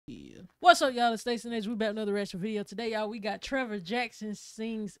What's up, y'all? It's Stacey Nage. We back with another reaction video. Today, y'all, we got Trevor Jackson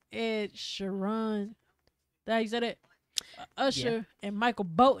sings Ed Sheeran. That how you said it? Usher and Michael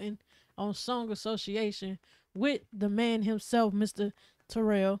Bolton on Song Association with the man himself, Mr.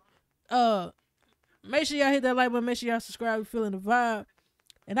 Terrell. Make sure y'all hit that like button. Make sure y'all subscribe. We feeling the vibe.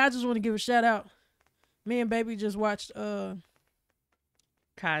 And I just want to give a shout out. Me and Baby just watched Kai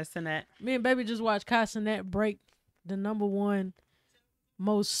Cenat. Me and Baby just watched Kai Cenat break the #1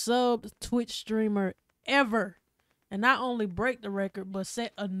 most subbed Twitch streamer ever. And not only break the record, but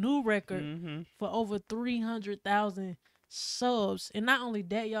set a new record for over 300,000 subs. And not only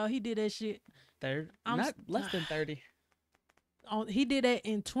that, y'all, he did that shit. Not less than 30. He did that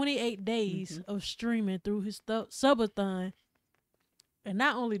in 28 days of streaming through his subathon. And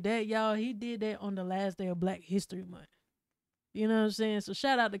not only that, y'all, he did that on the last day of Black History Month. You know what I'm saying? So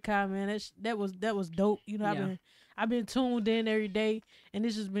shout out to Kai, man. That was dope. You know, I've been tuned in every day, and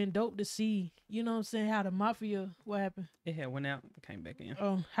it's just been dope to see. You know what I'm saying? How the mafia, what happened? It had went out, came back in.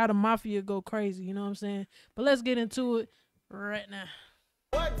 How the mafia go crazy. You know what I'm saying? But let's get into it right now.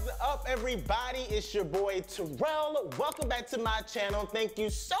 What's up, everybody? It's your boy Terrell. Welcome back to my channel. Thank you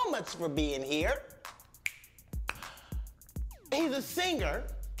so much for being here. He's a singer,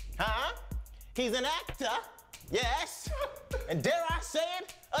 He's an actor, yes. And dare I say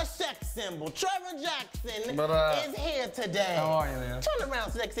it, a sex symbol. Trevor Jackson is here today. How are you, man? Turn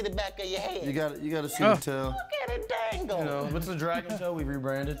around, sexy, the back of your head. You gotta see the tail. Look at it dangle. You know, it's a dragon tail. We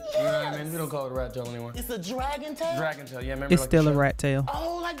rebranded. You know what I mean? We don't call it a rat tail anymore. It's a dragon tail? Dragon tail, yeah. Remember, It's still a rat tail.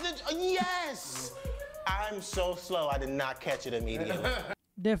 Oh, like the, yes. I'm so slow, I did not catch it immediately.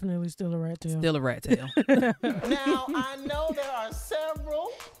 Definitely still a rat tail. Still a rat tail. Now, I know there are several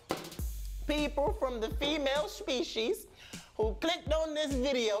people from the female species who clicked on this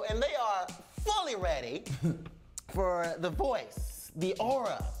video and they are fully ready for the voice, the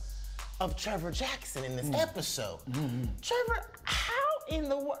aura of Trevor Jackson in this episode. Trevor, how in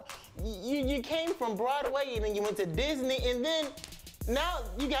the world? You came from Broadway and then you went to Disney and then now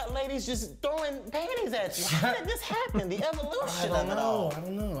you got ladies just throwing panties at you. How did this happen? The evolution of it all. I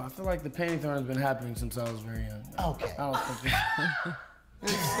don't know. I feel like the panty throwing has been happening since I was very young. Okay. I was thinking.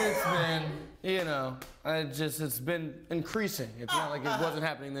 It's been, you know, it's been increasing. It's not like it wasn't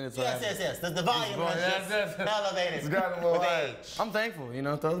happening, then it's happening. Yes. The volume has just elevated. It's gotten a little with high. age. I'm thankful, you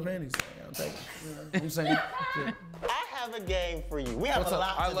know, throw the panties. I'm thankful. You know, I'm saying. Yeah. I have a game for you. We have a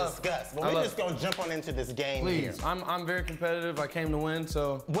lot to discuss, but we're just gonna jump on into this game. Please, here. I'm very competitive. I came to win,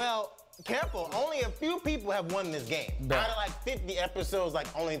 so. Well, careful. Only a few people have won this game. Out of like 50 episodes, like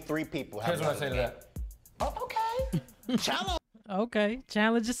only 3 people have won. Here's what I say to that. Oh, okay. Challenge. Okay,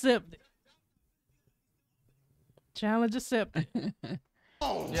 challenge accepted. Challenge accepted. The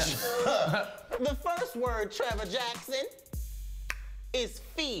first word, Trevor Jackson, is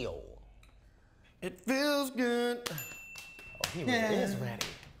feel. It feels good. Oh, he really is ready.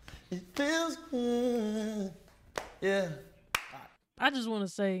 It feels good. Yeah. I just want to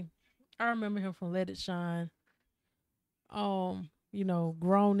say, I remember him from Let It Shine. You know,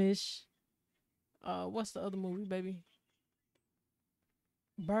 Grownish. What's the other movie, baby?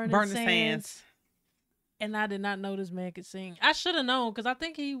 Burning Sands. And I did not know this man could sing. I should have known because I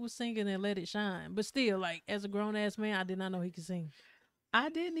think he was singing in Let It Shine. But still, like, as a grown-ass man, I did not know he could sing. I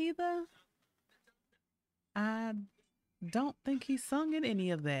didn't either. I don't think he sung in any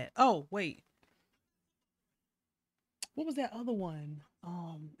of that. Oh, wait. What was that other one?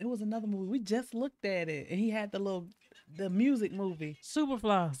 It was another movie. We just looked at it, and he had the music movie.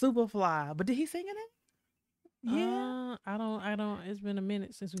 Superfly. But did he sing in it? Yeah. I don't. It's been a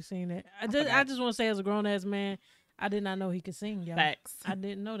minute since we've seen that. I just want to say, as a grown ass man, I did not know he could sing, y'all. Facts. I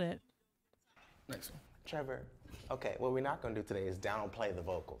didn't know that. Next one. Trevor, okay, what we're not gonna do today is downplay the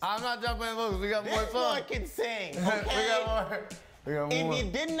vocals. I'm not done playing vocals. We got more This fun. boy can sing, We okay? got more. We got more. If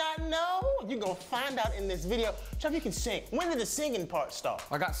you did not know, you're gonna find out in this video. Trevor, you can sing. When did the singing part start?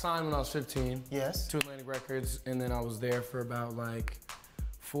 I got signed when I was 15. Yes. To Atlantic Records, and then I was there for about like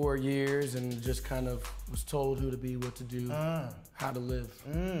 4 years and just kind of was told who to be, what to do, how to live.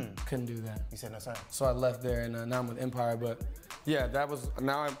 Couldn't do that. You said no, sir. So I left there, and now I'm with Empire. But yeah,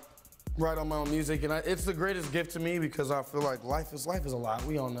 now I write on my own music, and it's the greatest gift to me because I feel like life is a lot.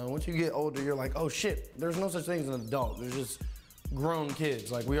 We all know. Once you get older, you're like, oh shit, there's no such thing as an adult. There's just grown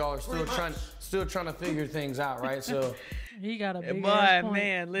kids. Like we all are still trying to figure things out, right? So He got a big Boy, point.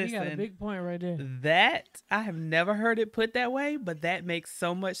 man, He got a listen. big point right there. That, I have never heard it put that way, but that makes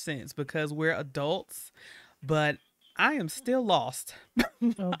so much sense because we're adults, but I am still lost.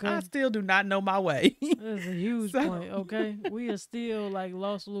 Okay. I still do not know my way. That's a huge point, okay? We are still like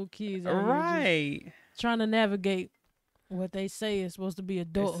lost little kids out here just Right. trying to navigate what they say is supposed to be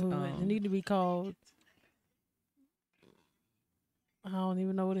adulthood. It need to be called. I don't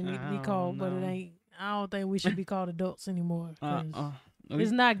even know what it need to be called, but it ain't. I don't think we should be called adults anymore.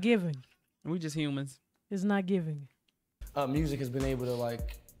 It's not giving. We just humans. It's not giving. Music has been able to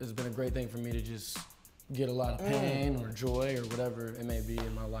it's been a great thing for me to just get a lot of pain or joy or whatever it may be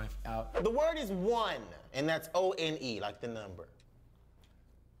in my life out. The word is one, and that's O-N-E, like the number.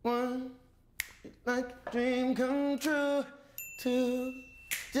 One, like a dream come true. Two,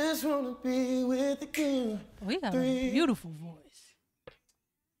 just wanna be with you. He got a beautiful voice.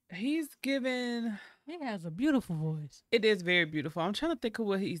 He's given. He has a beautiful voice. It is very beautiful. I'm trying to think of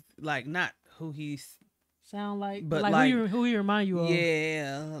what he's like, not who he's sound like, but like who he remind you of.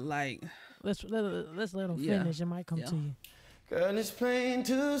 Yeah, like let's let him finish. It might come to you. Girl, it's plain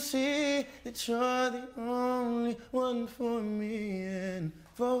to see that you're the only one for me. And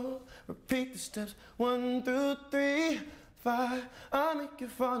 4, repeat the steps. 1 through 3, 5, I'll make you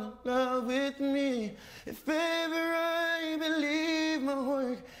fall in love with me. If ever I believe my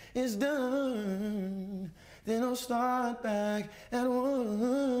work is done, then I'll start back at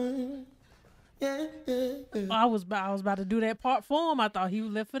 1. Yeah. I was about to do that part for him. I thought he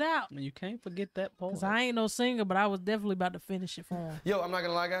would lift it out. You can't forget that part. Cause I ain't no singer, but I was definitely about to finish it for him. Yo, I'm not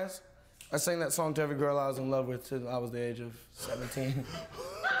gonna lie, guys. I sang that song to every girl I was in love with till I was the age of 17.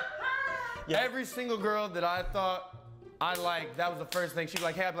 Yeah. Every single girl that I thought I liked, that was the first thing. She'd be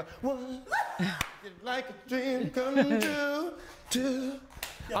like, hey, I'd be like, what? Like a dream come true.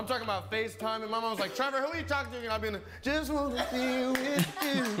 I'm talking about FaceTime, and my mom was like, Trevor, who are you talking to? And I'd be like, just want to be with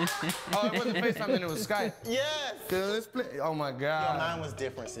you. Oh, it wasn't FaceTime, then it was Skype. Yes. Oh, my God. Yo, mine was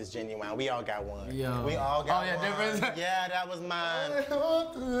different, sis Genuine. We all got one. Yo. We all got one. Different? Yeah, that was mine.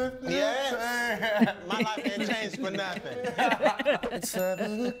 Yes. My life ain't changed for nothing. It's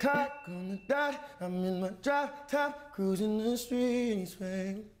 7 o'clock on the dot. I'm in my drop top, cruising the streets,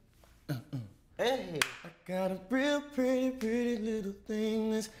 babe. Hey. I got a real pretty little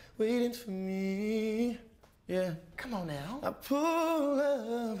thing that's waiting for me. Yeah. Come on now. I pull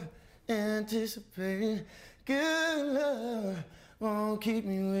up, anticipating good love won't keep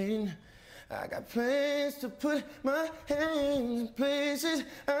me waiting. I got plans to put my hands in places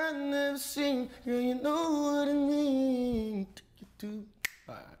I've never seen. Girl, you know what I mean. All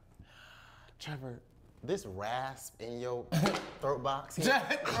right. Trevor, this rasp in your throat box.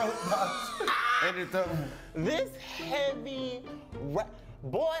 This heavy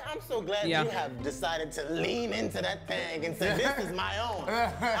boy, I'm so glad you have decided to lean into that thing and say, this is my own.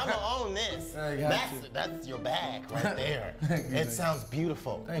 I'm gonna own this. That's your bag right there. It sounds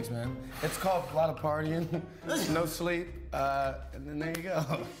beautiful. Thanks, man. It's called a lot of partying, no sleep, and then there you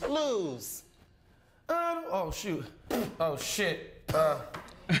go. Lose. Oh, shoot. Oh, shit. What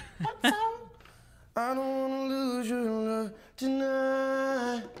song? I don't wanna lose your love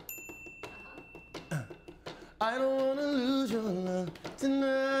tonight. I don't wanna lose your love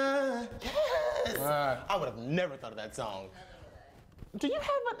tonight. Yes! I would have never thought of that song. Do you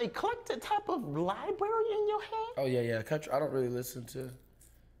have an eclectic type of library in your head? Oh, yeah. Country, I don't really listen to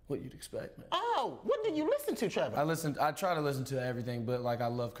what you'd expect, man. Oh, what do you listen to, Trevor? I try to listen to everything, but like I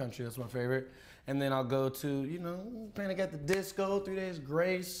love country, that's my favorite. And then I'll go to, Panic at the Disco, 3 Days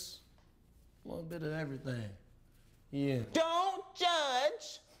Grace, a little bit of everything. Yeah. Don't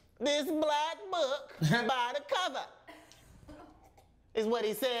judge this black book by the cover, is what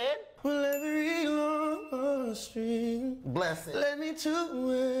he said. Well, every long string, bless it, led me to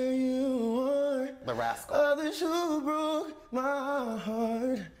where you are. The rascal. Others who broke my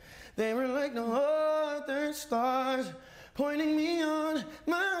heart, they were like no other stars, pointing me on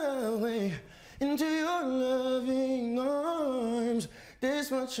my way into your loving arms.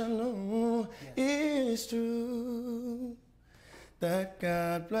 This much I know is true, that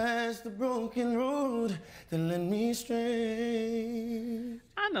God bless the broken road that led me straight.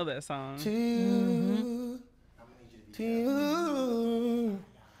 I know that song. To you, to you,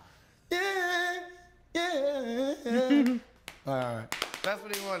 yeah. All right, that's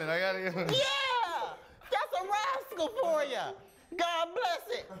what he wanted. I got it. Yeah, that's a rascal for you. God bless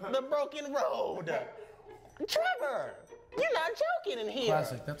it, the broken road. Trevor, you're not joking in here.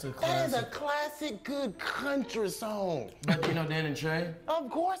 Classic, that's a classic. That is a classic, good country song. But you know Dan and Trey?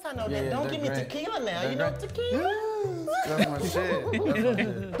 Of course I know that. Don't give me tequila now. You know tequila? That's my shit. That's my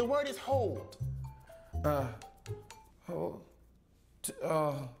shit. The word is hold. Hold.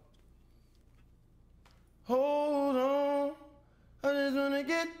 Hold on. I just wanna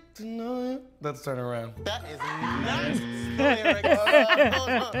get to know you. Let's turn around. That is not the lyrics.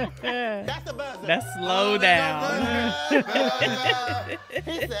 That's the buzzer. That's slow down.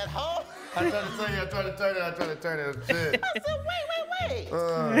 He said, hold. I tried to tell you, I tried to turn it. Shit. I said, wait.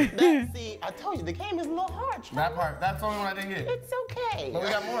 See, I told you, the game is a little hard, Trevor. That part, that's the only one I didn't get. It's okay. But we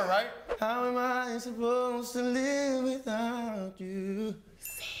got more, right? How am I supposed to live without you?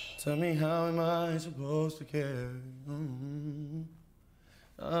 Tell me, how am I supposed to care?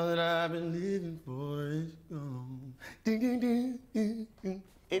 All that I've been living for is gone.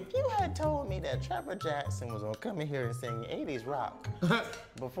 If you had told me that Trevor Jackson was gonna come in here and sing 80s rock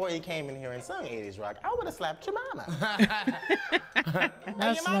before he came in here and sung 80s rock, I would have slapped your mama.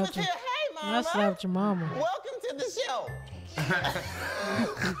 And your mama said, hey, mama. I slapped your mama. Welcome to the show.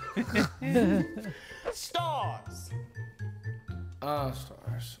 Stars.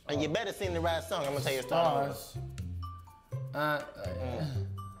 Stars. And you better sing the right song. I'm gonna tell you stars.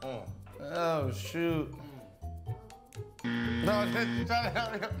 Oh, shoot. No, trying to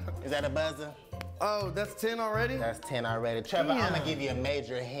help me. Is that a buzzer? Oh, that's 10 already? That's 10 already. Trevor, I'm gonna give you a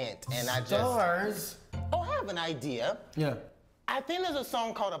major hint. And Stars. Oh, I have an idea. Yeah. I think there's a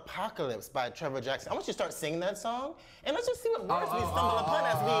song called Apocalypse by Trevor Jackson. I want you to start singing that song, and let's just see what words we stumble upon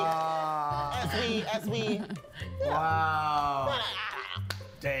as we. Wow.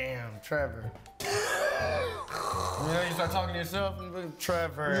 Damn, Trevor. You start talking to yourself and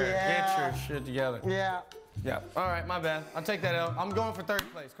Trevor, get your shit together. Yeah. Yeah. All right, my bad. I'll take that out. I'm going for third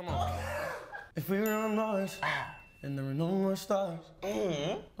place. Come on. If we were on Mars and there were no more stars,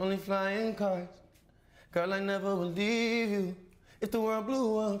 only flying cars, girl, I never would leave you. If the world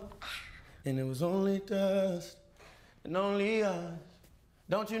blew up and it was only dust and only us,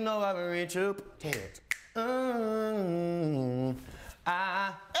 don't you know I would reach up? Hit it.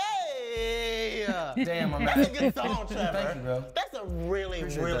 Hey! Damn, I'm That's a good song, Trevor. Thank you, bro. That's a really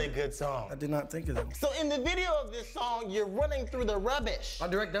good song. I did not think of that. So in the video of this song, you're running through the rubbish.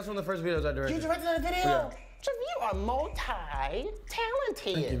 That's one of the first videos I directed. You directed that video? Yeah. Trevor, you are multi-talented.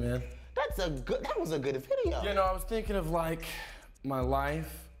 Thank you, man. That was a good video. You know, I was thinking of like my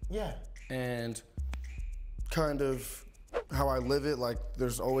life. Yeah. And kind of how I live it. Like,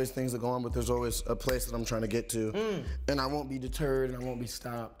 there's always things that go on, but there's always a place that I'm trying to get to. And I won't be deterred and I won't be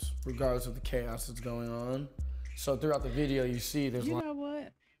stopped, regardless of the chaos that's going on. So throughout the video, you see there's You know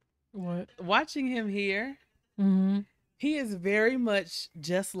what? What? Watching him here, he is very much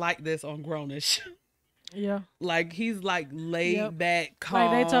just like this on Grownish. Yeah. Like, he's like laid back,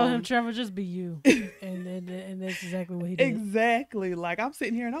 calm. Like they told him, Trevor, just be you. and that's exactly what he did. Exactly. Like, I'm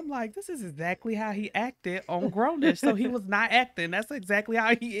sitting here and I'm like, this is exactly how he acted on Grownish. So he was not acting. That's exactly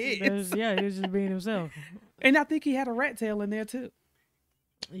how he is. Yeah, he was just being himself. And I think he had a rat tail in there too.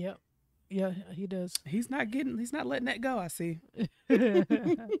 Yep. Yeah, he does. He's not letting that go, I see.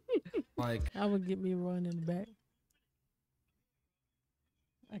 like, I would get me a run in the back.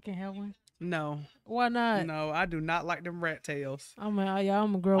 I can't have one. No. Why not? No, I do not like them rat tails. I'm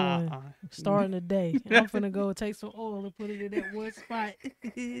gonna grow one starting today. I'm finna go take some oil and put it in that one spot.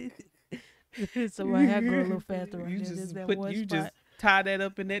 So my hair grow a little faster right there. Just tie that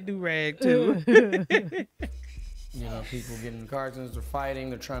up in that do-rag too. You know, people getting in car accidents, they're fighting,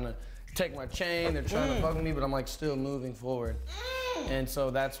 they're trying to take my chain, they're trying to fuck with me, but I'm like still moving forward. And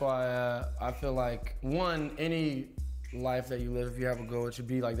so that's why I feel like, one, any life that you live, if you have a goal, it should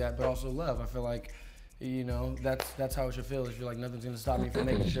be like that, but also love. I feel like, you know, that's how it should feel. It should feel like nothing's gonna stop me from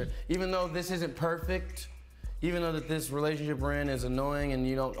making sure, even though this isn't perfect, even though that this relationship we're in is annoying and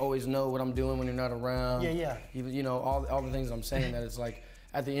you don't always know what I'm doing when you're not around. Yeah. Even, you know, all the things I'm saying, that it's like,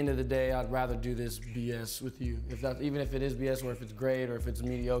 at the end of the day, I'd rather do this BS with you. Even if it is BS, or if it's great, or if it's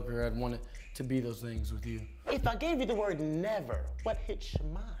mediocre, I'd want it to be those things with you. If I gave you the word never, what hits your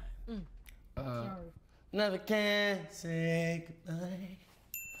mind? Never can say goodbye.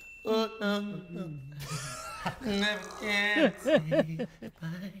 Oh, no. Never can say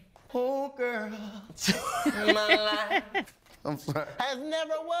goodbye. Oh, girl, in my life. I'm sorry. Has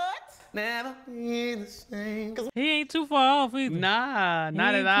never what? Never be the same. He ain't too far off either. Nah,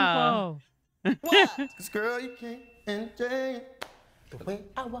 not at all. What? Cause girl, you can't enjoy The way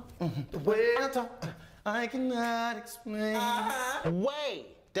I walk. the way I talk. I cannot explain. Way.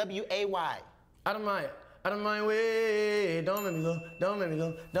 W-A-Y. Out of my way. Don't make me go, don't make me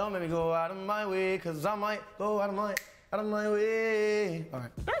go, don't make me go out of my way. Cause I might go out of my way. All right.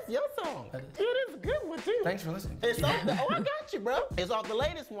 That's your song. It is a good one too. Thanks for listening. It's off I got you, bro. It's off the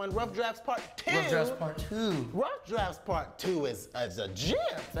latest one, Rough Drafts Part 2. Rough Drafts Part 2. Rough Drafts Part 2 is a gem.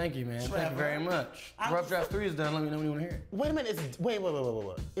 Thank you, man. Trevor. Thank you very much. Rough Draft 3 is done. Let me know when you want to hear it. Wait a minute. Wait.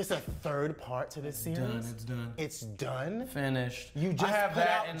 It's a third part to this series? It's done. It's done? Finished. You just I have put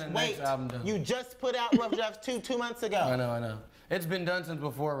that out, in the wait, next album done. You just put out Rough Drafts 2 2 months ago. I know. It's been done since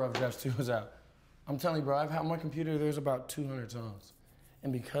before Rough Drafts 2 was out. I'm telling you, bro, I have on my computer, there's about 200 songs.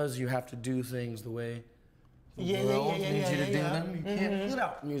 and because you have to do things the way the Yeah, world yeah, needs you to do yeah. them, you can't put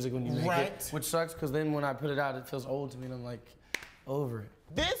out music when you make Right. it, which sucks because then when I put it out, it feels old to me, and I'm like, over it.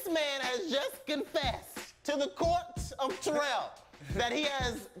 This man has just confessed to the courts of Terrell that he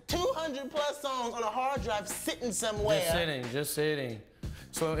has 200 plus songs on a hard drive sitting somewhere. Just sitting.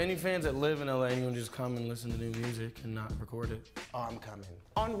 So any fans that live in LA, you can just come and listen to new music and not record it. Oh, I'm coming.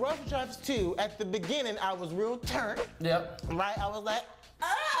 On Rough Drafts 2, at the beginning, I was real turned. Yep. Right? I was like,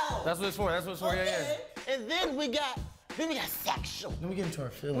 oh! That's what it's for. That's what it's for. Okay. Yeah. And then we got sexual. Then we get into our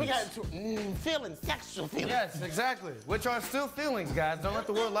feelings. We got into feelings, sexual feelings. Yes, exactly. Which are still feelings, guys. Don't let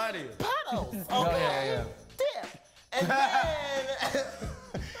the world lie to you. Puddles. Okay. Oh, yeah. Dip. And then,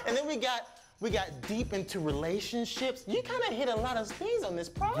 and then we got deep into relationships. You kind of hit a lot of speeds on this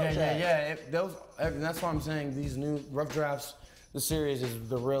project. Yeah. That's why I'm saying these new Rough Drafts, the series is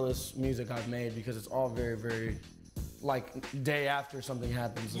the realest music I've made because it's all very, very, like, day after something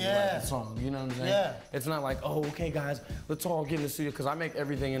happens in the song. You know what I'm saying? Yeah. It's not like, oh, okay, guys, let's all get in the studio, because I make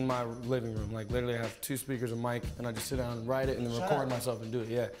everything in my living room. Like, literally, I have 2 speakers, a mic, and I just sit down and write it and then record myself and do it,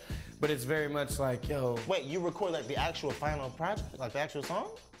 yeah. But it's very much like, yo. Wait, you record, like, the actual final project? Like, the actual song?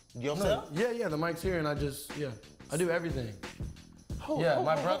 Yourself? Yeah, the mic's here, and I do everything.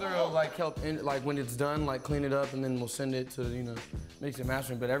 My brother will like help like when it's done, like clean it up, and then we'll send it to mix and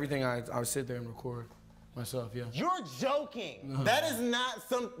mastering. But everything I sit there and record myself. Yeah. You're joking. No. That is not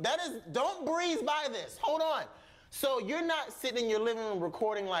don't breeze by this. Hold on. So you're not sitting in your living room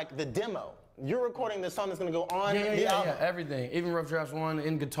recording like the demo. You're recording the song that's gonna go on the album. Yeah, everything. Even Rough Drafts 1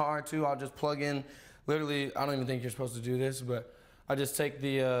 in guitar too. I'll just plug in. Literally, I don't even think you're supposed to do this, but I just take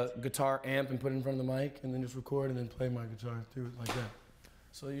the guitar amp and put it in front of the mic, and then just record and then play my guitar through it like that.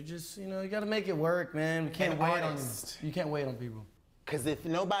 So you just, you gotta make it work, man. You can't wait on people. Cause if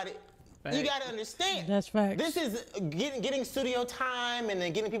nobody, you gotta understand. That's facts. This is getting studio time and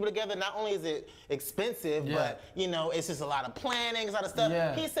then getting people together. Not only is it expensive, but it's just a lot of planning, a lot of stuff.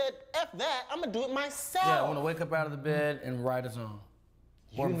 Yeah. He said, F that, I'm gonna do it myself. Yeah, I wanna wake up out of the bed and write a song.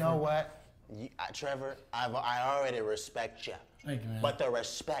 You know what? Trevor, I already respect you. Thank you, man. But the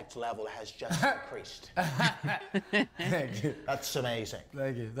respect level has just increased. Thank you. That's amazing.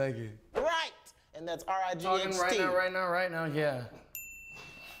 Thank you. Right, and that's R-I-G-H-T. Talking right now, yeah.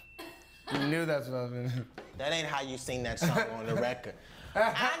 You knew that's what I was gonna do. That ain't how you sing that song on the record.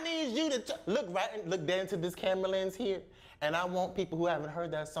 I need you to look dead into this camera lens here, and I want people who haven't heard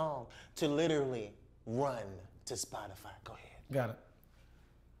that song to literally run to Spotify. Go ahead. Got it.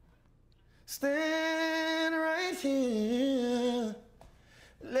 Stand right here.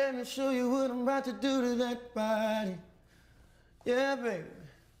 Let me show you what I'm about to do to that body. Yeah, baby.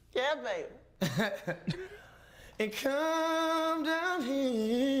 Yeah, baby. And come down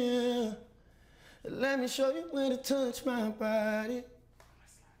here. Let me show you where to touch my body.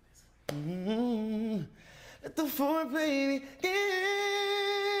 Let the foreplay begin.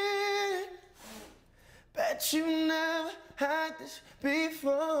 Bet you never had this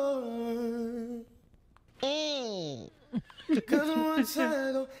before. Cause once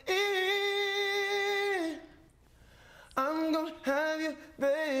I go in, I'm gonna have you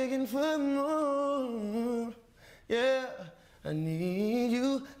begging for more. Yeah, I need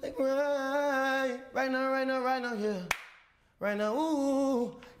you like right now, yeah. Right now,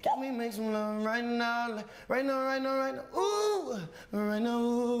 ooh, can we make some love right now, like right now, ooh, right now,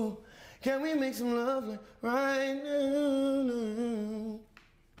 ooh. Can we make some love like right now?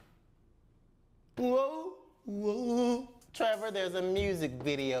 Whoa, whoa. Trevor, there's a music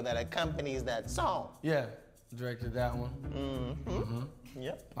video that accompanies that song. Yeah, directed that one.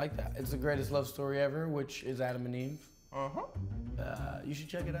 Yep. Like that. It's the greatest love story ever, which is Adam and Eve. You should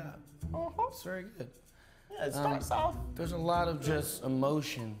check it out. It's very good. Yeah, it starts off. There's a lot of just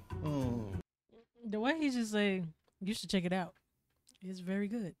emotion. The way he just say, you should check it out. It's very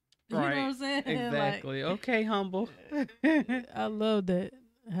good. Right. You know what I'm saying? Exactly. Like, okay, humble. I love that,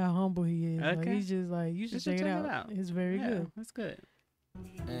 how humble he is. Okay. Like, he's just like, you should check it out. It's very good. That's good.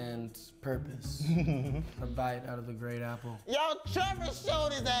 And purpose. A bite out of the great apple. Yo, Trevor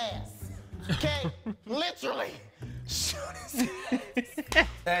showed his ass. Okay? Literally. Showed his ass.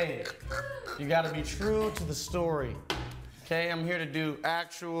 Hey, you gotta be true to the story. Okay? I'm here to do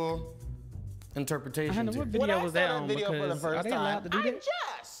actual interpretation. What video was that on? Video for the first are they allowed to do that?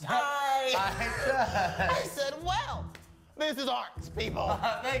 I said, well, this is art, people.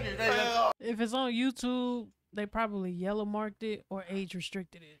 Thank you. If it's on YouTube, they probably yellow marked it or age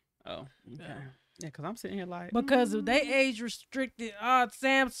restricted it. Oh, okay. Yeah, because I'm sitting here like... Because if they age restricted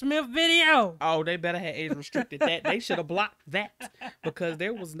Sam Smith video. Oh, they better have age restricted that. They should have blocked that because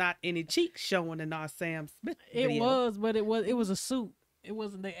there was not any cheeks showing in our Sam Smith video. It was, but it was a suit. It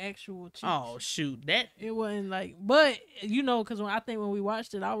wasn't the actual cheeks. Oh shoot, that It wasn't like, but you know, because I think when we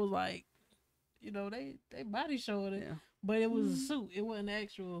watched it, I was like, you know, they body showed it, but it was a suit. It wasn't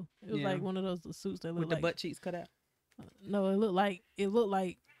actual. It was like one of those suits that looked with like the butt cheeks cut out. No, it looked like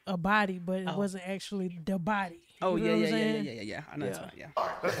a body, but it wasn't actually the body. Oh You know what I'm yeah. saying? I know that's right. Yeah.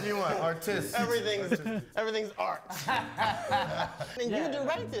 That's what you want, artist. Everything's art. And you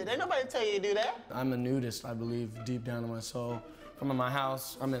directed. Ain't nobody tell you to do that. I'm a nudist, I believe, deep down in my soul. If I'm in my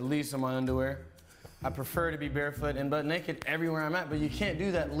house, I'm at least in my underwear. I prefer to be barefoot and butt naked everywhere I'm at, but you can't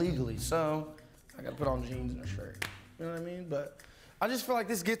do that legally, so I gotta put on jeans and a shirt. You know what I mean? But I just feel like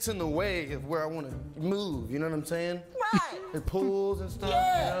this gets in the way of where I want to move. You know what I'm saying? Right. The pools and stuff.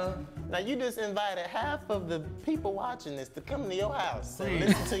 Yeah. You know? Now you just invited half of the people watching this to come to your house and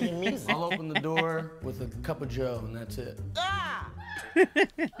listen to your music. I'll open the door with a cup of Joe, and that's it. Ah!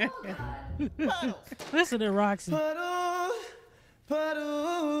 Puddles. Listen to Roxy. Puddles,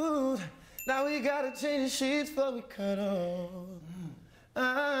 puddles. Now we gotta change the sheets before we cut off.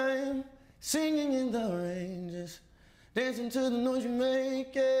 I'm singing in the rain, just dancing to the noise you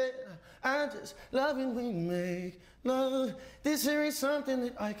make it. I just love it when you make love. This here ain't something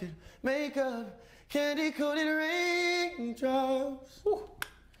that I could make up. Candy-coated raindrops. Woo.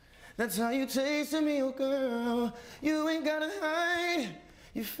 That's how you taste me, oh girl. You ain't gotta hide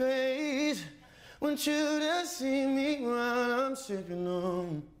your face. Want you to see me while I'm sipping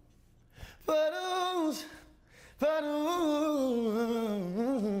on puddles, puddles.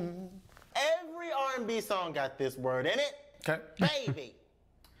 Every R&B song got this word in it. Okay. Baby.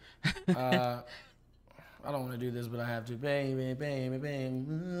 I don't want to do this, but I have to. Baby, baby, baby.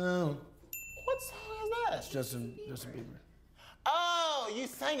 Oh. What song is that? Justin Bieber. Oh, you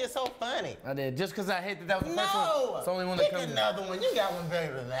sang it so funny. I did, just because I hate that that was the first one. No. It's the only one Pick that comes. another one. You got one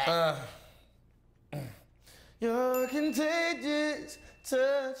better than that. You're contagious,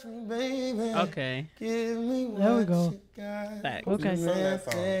 touch me, baby. Okay. Give me what There we go. you got. Facts. Okay. Sing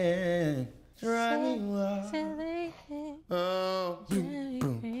that song. Drive me wild. Oh, boom,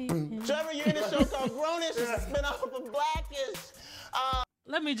 boom, boom. Trevor, you're in a show called Grownish. It's a spin-off of Blackish.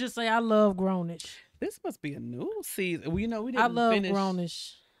 Let me just say, I love Grownish. This must be a new season. Well, you know, we I didn't love finish.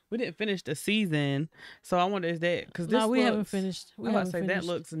 Grownish. We didn't finish the season, so I wonder is that because this. No, we haven't looks- finished. We I'm about to haven't say finished.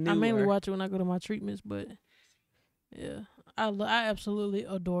 that looks I newer. mainly watch it when I go to my treatments, but yeah, I absolutely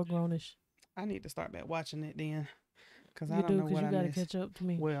adore Grownish. I need to start back watching it then, because I You don't do know because what you I gotta missed. catch up to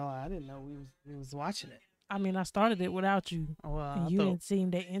me. Well, I didn't know we was watching it. I mean, I started it without you, Well, I and you thought, didn't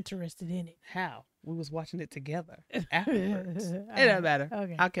seem that interested in it. how we was watching it together afterwards. It doesn't matter.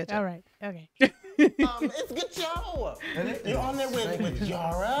 Okay, I'll catch up. All right, okay. It's a good show. You're on there with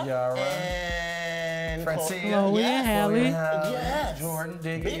Yara, Yara. and Francine. Chloe and Halle. Yes. Jordan,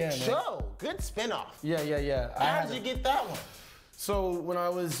 dig Big it, yeah, man. show. Good spinoff. Yeah. How did you get that one? So when I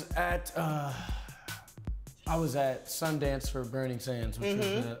was at Sundance for Burning Sands, which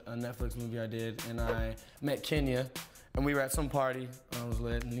was a Netflix movie I did, and I met Kenya, and we were at some party. I was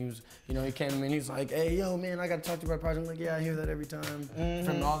lit, and he was, you know, he came to me and he was like, "Hey, yo, man, I gotta talk to you about a project." I'm like, "Yeah, I hear that every time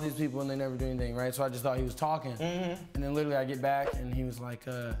from all these people, and they never do anything, right?" So I just thought he was talking, and then literally I get back, and he was like,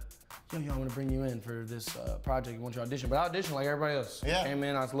 "Yo, I'm gonna bring you in for this project. You want your audition?" But I auditioned like everybody else. Yeah. Came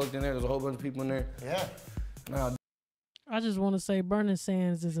in, I looked in there. There's a whole bunch of people in there. Yeah. And I I just want to say, Burning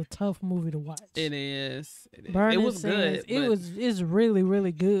Sands is a tough movie to watch. It is. It is. Burning It was Sands, good. It's really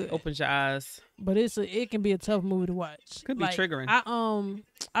really good. Opens your eyes. But it can be a tough movie to watch. Could be triggering. I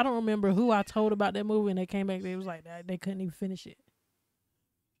don't remember who I told about that movie, and they came back. They was like they couldn't even finish it.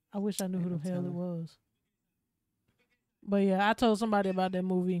 I wish I knew who the hell it was. But yeah, I told somebody about that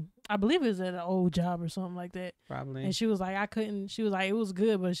movie. I believe it was at an old job or something like that. Probably. And she was like, I couldn't. She was like, it was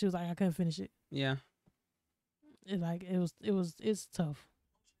good, but she was like, I couldn't finish it. Yeah. It's tough.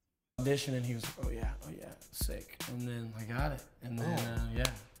 audition and he was like, oh yeah, sick. And then I got it. And then,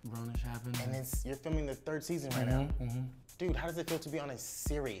 Grownish happened. And you're filming the third season right now. Dude, how does it feel to be on a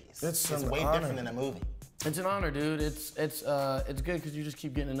series? It's way honor. different than a movie. It's an honor, dude. It's good because you just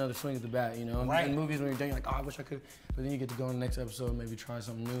keep getting another swing at the bat, you know? Right. In movies when you're done, you're like, oh, I wish I could. But then you get to go on the next episode and maybe try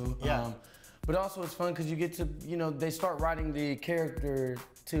something new. Yeah. But also it's fun because you get to, they start writing the character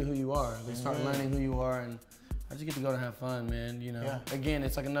to who you are. They start learning who you are, and I just get to go and have fun, man, Yeah. Again,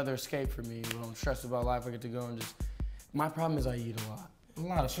 it's like another escape for me. When I'm stressed about life, I get to go and just, my problem is I eat a lot. A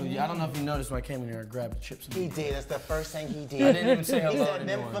lot of food. I don't know if you noticed when I came in here, I grabbed the chips. He did. That's the first thing he did. I didn't even say He hello said to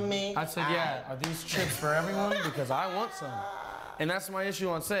them anyone. for me. I said, yeah, are these chips for everyone? Because I want some. And that's my issue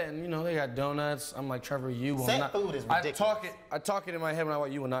on set. And they got donuts. I'm like, Trevor, you will Set not. food is ridiculous. I talk it in my head when I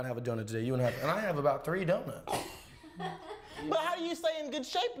want, you will not have a donut today. You will not have, and I have about 3 donuts. But how do you stay in good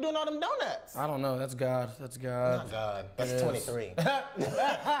shape doing all them donuts? I don't know. That's God. That's God. Oh, God. That's It is. 23.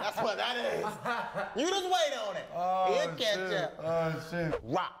 That's what that is. You just wait on it. It'll catch up. Oh, shit.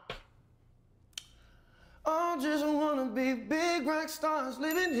 Rock. I just wanna be big rock stars,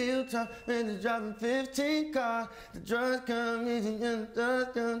 living hilltop, and the driving 15 cars. The drugs come easy and the drugs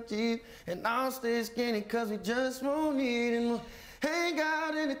come cheap, and I'll stay skinny 'cause we just won't need it. We'll hang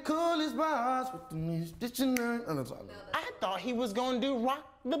out in the coolest bars with the music that you learn. Oh, that's all I know. I thought he was gonna do Rock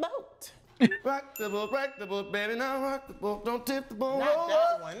the Boat. Rock the boat, baby, now rock the boat, don't tip the boat. Not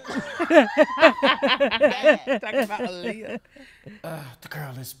that one. Bad. Talking about Aaliyah. The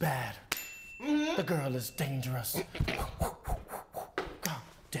girl is bad. The girl is dangerous.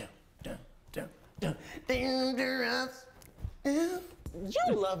 Dangerous. Yeah.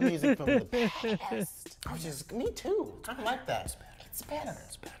 You love music from the past. Me too. I like that. It's better.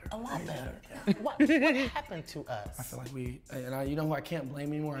 It's better. A lot better. What happened to us? I feel like you know who I can't blame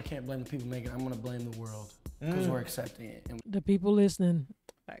anymore? I can't blame the people making it. I'm gonna blame the world because we're accepting it. And The people listening.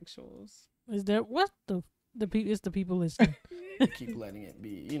 Factuals. Is there what the people? It's the people listening. we keep letting it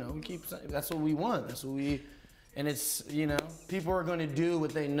be. You know, we keep saying that's what we want. That's what we. And it's, you know, people are going to do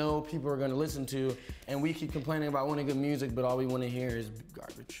what they know people are going to listen to, and we keep complaining about wanting good music, but all we want to hear is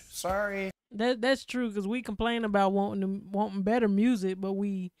garbage. Sorry. That's true because we complain about wanting better music, but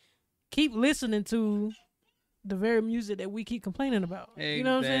we keep listening to the very music that we keep complaining about. Exactly. You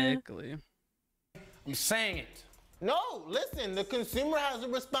know what I'm saying? I'm saying it. No, listen, the consumer has a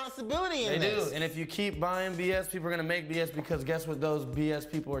responsibility in They this. do. And if you keep buying BS, people are going to make BS because guess what those BS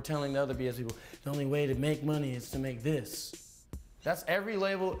people are telling the other BS people? The only way to make money is to make this. That's every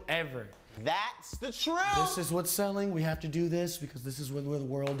label ever. That's the truth. This is what's selling. We have to do this because this is where the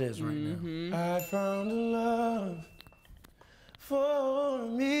world is right now. I found a love for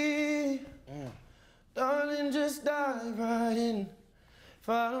me. Darling, just dive right in.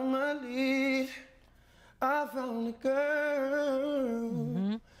 Follow my lead. I found a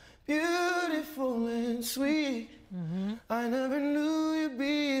girl, beautiful and sweet. I never knew you'd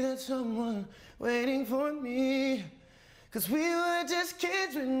be that someone waiting for me. 'Cause we were just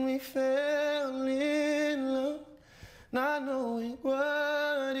kids when we fell in love, not knowing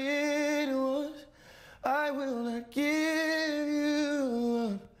what it was. I will not give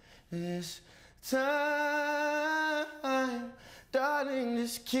you up this time. Darling,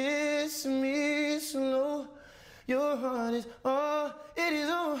 just kiss me slow. Your heart is all, it is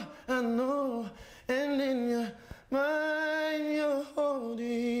all I know. And in your mind, you're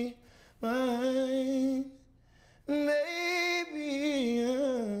holding mine. Maybe.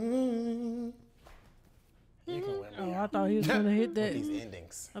 You can win me I thought he was gonna hit that. these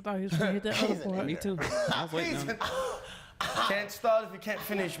endings. I thought he was gonna hit that other part. Me too. I was waiting on it. Can't start if you can't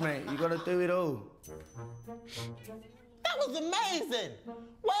finish, mate. You gotta do it all. That was amazing.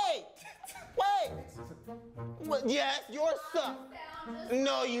 Wait. Yes, your son.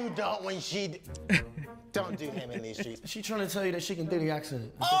 No, you don't. When she don't do him in these streets. She trying to tell you that she can do the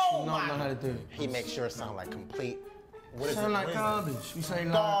accent. Oh She don't my! know how to do it. He makes sure it sound like complete. What is Sound it? like What is it? garbage. We say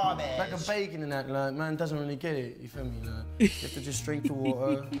Garbage. like a bacon and that. Like man doesn't really get it. You feel me? Like you have to just drink the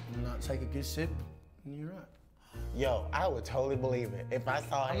water and like take a good sip, and you're right. Yo, I would totally believe it if I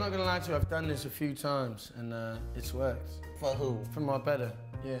saw I'm him. not gonna lie to you. I've done this a few times and it's worked. For who? For my better.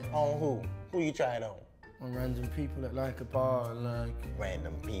 Yeah. On who? Who you tried on? On random people that like a bar and like.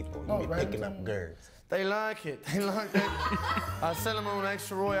 Random people. Oh, You be picking random. up girls. They like it. They like it. I sell them on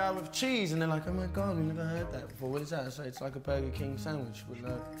extra royale with cheese, and they're like, "Oh my god, we never heard that before. What is that?" I say, "It's like a Burger King sandwich.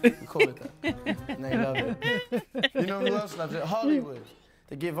 We call it that." And they love it. You know who else loves it? Hollywood.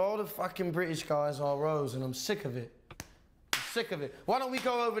 They give all the fucking British guys our roles, and I'm sick of it. I'm sick of it. Why don't we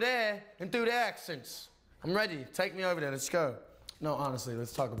go over there and do the accents? I'm ready. Take me over there. Let's go. No, honestly,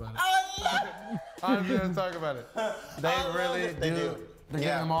 let's talk about it. Honestly, let's talk about it. They really They do. They're Yeah.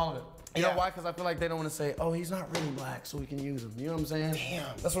 giving them all of it. You Yeah. know why? Because I feel like they don't want to say, "Oh, he's not really black, so we can use him." You know what I'm saying? Damn.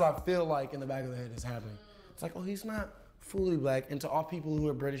 That's what I feel like in the back of the head is happening. It's like, "Oh, he's not fully black." And to all people who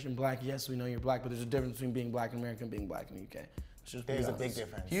are British and black, yes, we know you're black, but there's a difference between being black in America and being black in the UK. Let's just be There's a honest. big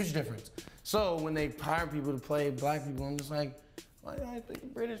difference. Huge difference. So when they hire people to play black people, I'm just like, why do I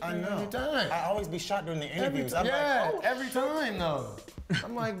think British I people know. every time? I always be shocked during the interviews. I'm yeah, like, oh, every time though.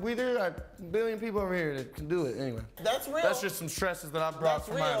 I'm like, there are a billion people over here that can do it. Anyway, that's real. that's just some stresses that I brought That's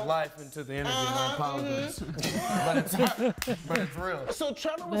from my real. life into the interview, and I apologize. but it's real. So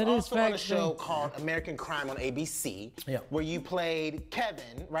Trevor was That is also on a fact, show though. called American Crime on ABC, Yeah. where you played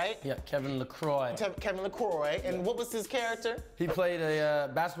Kevin, right? Yeah, Kevin LaCroix. Kevin LaCroix, and what was his character? He played a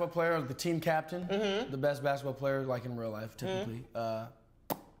basketball player, the team captain, the best basketball player, like in real life, typically. No,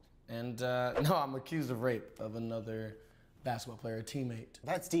 I'm accused of rape of another basketball player, a teammate.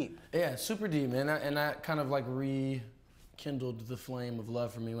 That's deep. Yeah, super deep, man. And that kind of like rekindled the flame of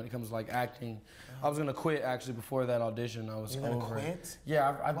love for me when it comes to like acting. I was gonna quit actually before that audition. I was You gonna over it. quit?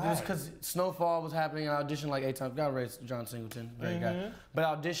 Yeah, it was because Snowfall was happening. I auditioned like 8 times. God raised John Singleton, great guy. But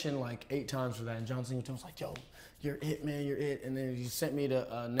I auditioned like 8 times for that, and John Singleton was like, "Yo, you're it, man, you're it." And then he sent me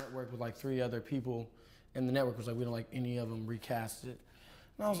to a network with like 3 other people, and the network was like, "We don't like any of them recast it."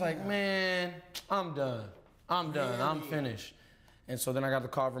 And I was like, "Man, I'm done. I'm done. I'm finished." And so then I got the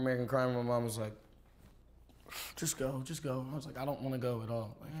call from American Crime, and my mom was like, just go, just go. I was like, I don't want to go at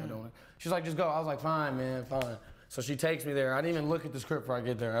all. Like, I don't want. She's like, just go. I was like, fine, man, fine. So she takes me there. I didn't even look at the script before I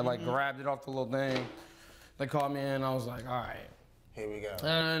get there. I like grabbed it off the little thing. They called me in. I was like, all right. Here we go.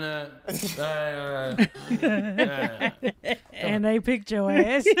 And they picked your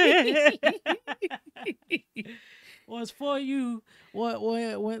ass. Was for you.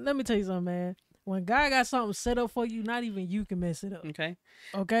 When let me tell you something, man. When God got something set up for you, not even you can mess it up. Okay.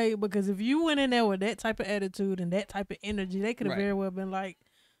 Okay? Because if you went in there with that type of attitude and that type of energy, they could have very well been like,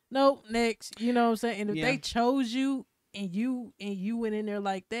 nope, next. You know what I'm saying? And if they chose you and you went in there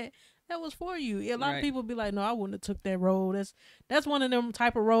like that, that was for you. A lot of people be like, no, I wouldn't have took that role. That's one of them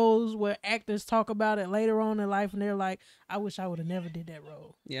type of roles where actors talk about it later on in life and they're like, I wish I would have never did that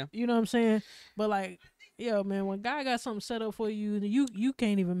role. Yeah. You know what I'm saying? But like, yeah, man, when God got something set up for you, you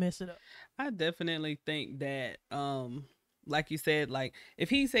can't even mess it up. I definitely think that, like you said, like if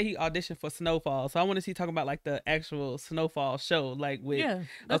he said he auditioned for Snowfall, so I want to see talking about like the actual Snowfall show, like with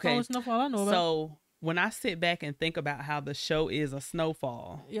that's the only Snowfall I know about. So when I sit back and think about how the show is a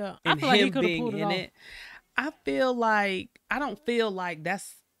Snowfall, I and feel like he him could have being pulled it in off. it, I don't feel like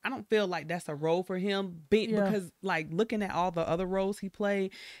that's a role for him because like looking at all the other roles he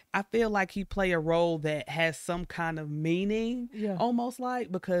played, I feel like he play a role that has some kind of meaning, almost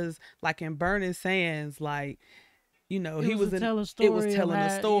like, because like in Burning Sands, like, you know, it was telling a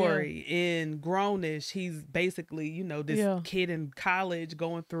story. In Grownish, he's basically, you know, this kid in college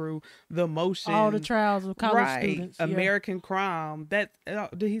going through the motions, all the trials of college students. American Crime. That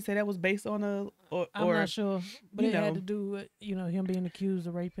did he say that was based on I'm not sure, but it had to do with, you know, him being accused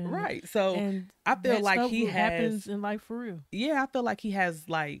of raping. Right. So and I feel like he happens in life for real. Yeah, I feel like he has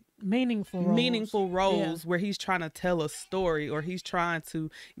like meaningful roles where he's trying to tell a story or he's trying to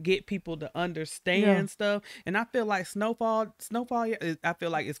get people to understand stuff. And I feel like Snowfall, I feel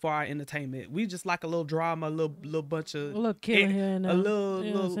like it's for our entertainment. We just like a little drama, a little bunch of a little killing here and a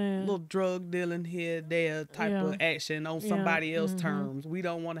little drug dealing here, there type of action on somebody else's terms. We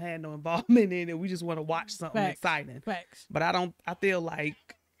don't want to have no involvement in it. We just want to watch something exciting. Facts. But I feel like,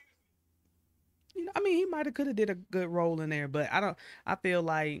 you know, I mean, he could have did a good role in there, but I feel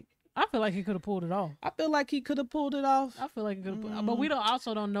like he could have pulled it off. I feel like he could have pulled it off. I feel like he could have, but we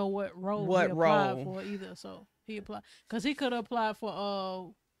don't know what role he applied for either. So he applied because he could have applied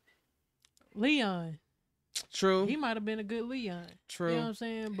for Leon. True. He might have been a good Leon. True. You know what I'm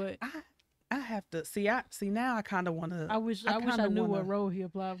saying? But I have to see. Now I kind of want to. I wish I knew what role he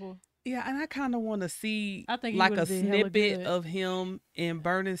applied for. Yeah, and I kind of want to see I think like a snippet of him in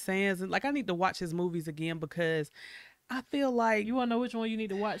Burning Sands, and like I need to watch his movies again because I feel like you want to know which one you need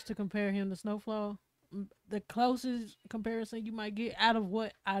to watch to compare him to Snowfall. The closest comparison you might get out of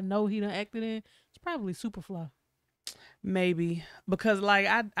what I know he done acted in, it's probably Superfly. Maybe because like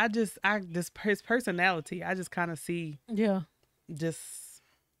I just his personality, I just kind of see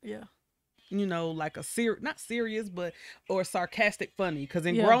you know, like a not serious, but or sarcastic funny. Because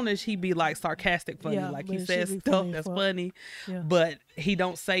in Grownish, he be like sarcastic funny, like he says stuff that's funny, but he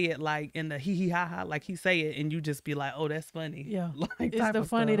don't say it like in the hee ha ha, like he say it, and you just be like, oh, that's funny. Yeah, like, it's the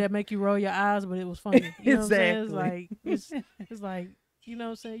funny that make you roll your eyes, but it was funny. You know exactly. What I'm saying? It's like you know what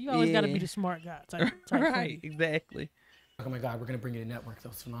I'm saying. You always got to be the smart guy type right? Funny. Exactly. Oh my God, we're gonna bring you to network. That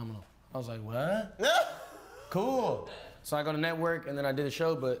was phenomenal. I was like, what? Cool. So I go to network and then I did a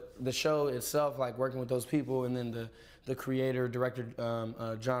show, but the show itself, like working with those people and then the creator, director,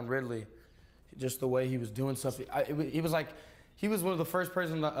 John Ridley, just the way he was doing stuff. He was one of the first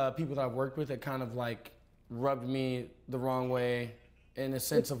people that I worked with that kind of like rubbed me the wrong way in a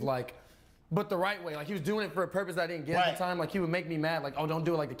sense of like, but the right way. Like he was doing it for a purpose that I didn't get at the time. Like he would make me mad. Like, oh, don't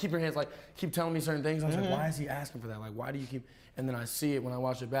do it. Like to keep your hands, like keep telling me certain things. I was like, why is he asking for that? Like, why do you keep? And then I see it when I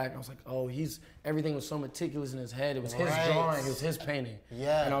watch it back. And I was like, oh, everything was so meticulous in his head. It was his drawing. It was his painting.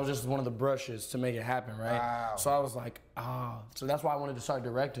 Yeah. And I was just one of the brushes to make it happen, right? Wow. So I was like, so that's why I wanted to start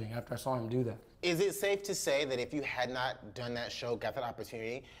directing after I saw him do that. Is it safe to say that if you had not done that show, got that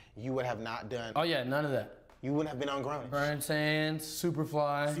opportunity, you would have not done? Oh yeah, none of that. You wouldn't have been on Grownish? Burning Sands,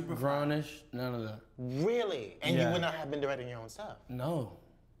 Superfly, Grownish, none of that. Really? And you would not have been directing your own stuff? No.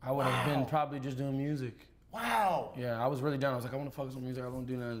 I would have been probably just doing music. Wow. Yeah, I was really down. I was like, I want to focus on music. I don't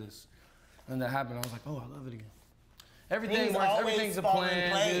do none of this. And that happened. I was like, oh, I love it again. Everything works. Everything's a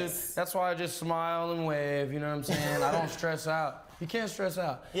plan, dude. That's why I just smile and wave. You know what I'm saying? I don't stress out. You can't stress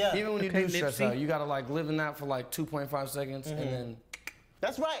out. Yeah. Even when you do stress out, you gotta like live in that for like 2.5 seconds, and then.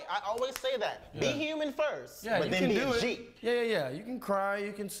 That's right. I always say that. Yeah. Be human first. Yeah, but you then can be do a it. G. Yeah. You can cry.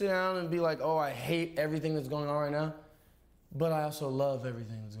 You can sit down and be like, oh, I hate everything that's going on right now, but I also love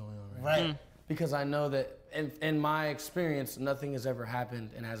everything that's going on right now. Because I know that in my experience, nothing has ever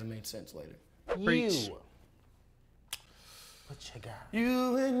happened and hasn't made sense later. Preach. What you got?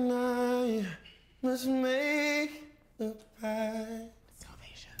 You and I must make the pride.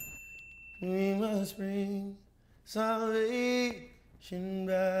 Salvation. We must bring salvation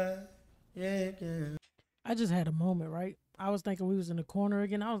back. Yeah. I just had a moment, right? I was thinking we was in the corner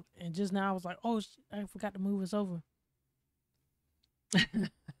again. And just now I was like, oh, I forgot to move us over.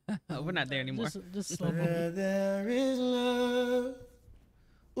 We're not there anymore. Just slow Where there is love,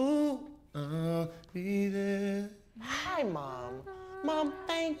 ooh, I'll be there. Hi, Mom. Mom,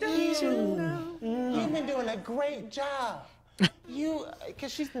 thank you. You've been doing a great job.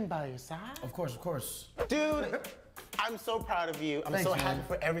 Because she's been by your side. Of course. Dude, I'm so proud of you. I'm Thanks, so man. happy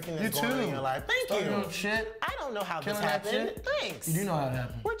for everything that's You going on too. in your life. Thank Start you. your own shit. I don't know how this Killing that happened. shit. Thanks. You do know how it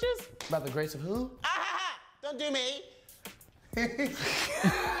happened. We're just... About the grace of who? Don't do me.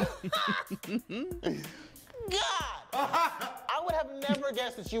 God! I would have never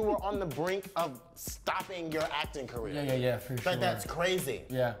guessed that you were on the brink of stopping your acting career. Yeah, for sure. Like, that's crazy.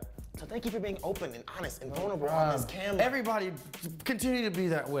 Yeah. So thank you for being open and honest and vulnerable on this camera. Everybody continue to be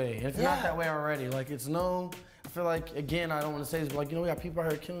that way. If you're not that way already, like I feel like, again, I don't want to say this, but like, we got people out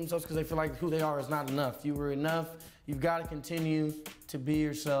here killing themselves because they feel like who they are is not enough. You were enough. You've got to continue to be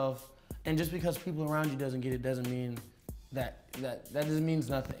yourself. And just because people around you doesn't get it doesn't mean that just means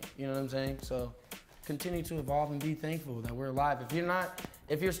nothing. You know what I'm saying? So continue to evolve and be thankful that we're alive.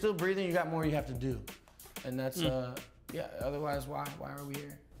 If you're still breathing, you got more you have to do. And that's, otherwise, why are we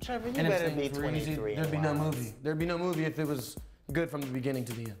here? Trevor, you better be 23. There'd be no movie. There'd be no movie if it was good from the beginning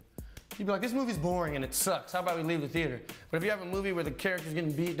to the end. You'd be like, this movie's boring and it sucks. How about we leave the theater? But if you have a movie where the character's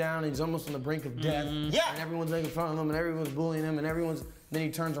getting beat down and he's almost on the brink of death, and everyone's making fun of him and everyone's bullying him and then he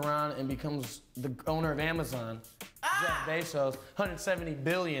turns around and becomes the owner of Amazon, Jeff Bezos, 170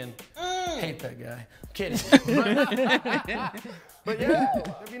 billion. Hate that guy. I'm kidding. But yeah,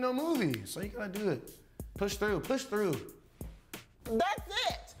 there'd be no movie. So you gotta do it. Push through. That's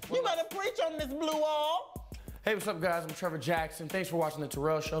it. You better preach on this blue wall. Hey, what's up, guys? I'm Trevor Jackson. Thanks for watching the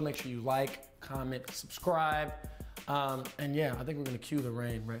Terrell Show. Make sure you like, comment, subscribe. And yeah, I think we're gonna cue the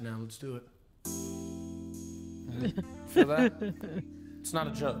rain right now. Let's do it. Feel that? It's not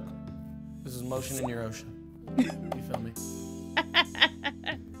a joke. This is motion in your ocean. You feel me?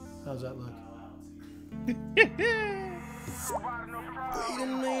 How's that look?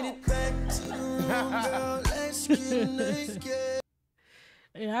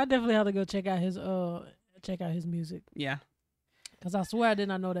 Yeah, I definitely have to go check out his music. Yeah. Cause I swear I did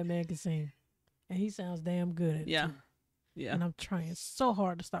not know that man could sing, and he sounds damn good at it too. Yeah. And I'm trying so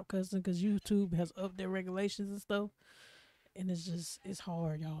hard to stop cussing because YouTube has upped their regulations and stuff, and it's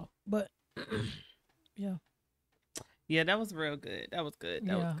hard, y'all. But yeah. Yeah, that was real good. That was good.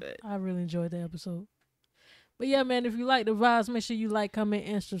 That was good. I really enjoyed the episode. But yeah, man, if you like the vibes, make sure you like, comment,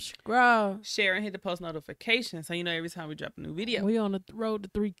 and subscribe. Share and hit the post notification so you know every time we drop a new video. We on the road to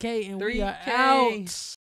 3K and we are 3K. out.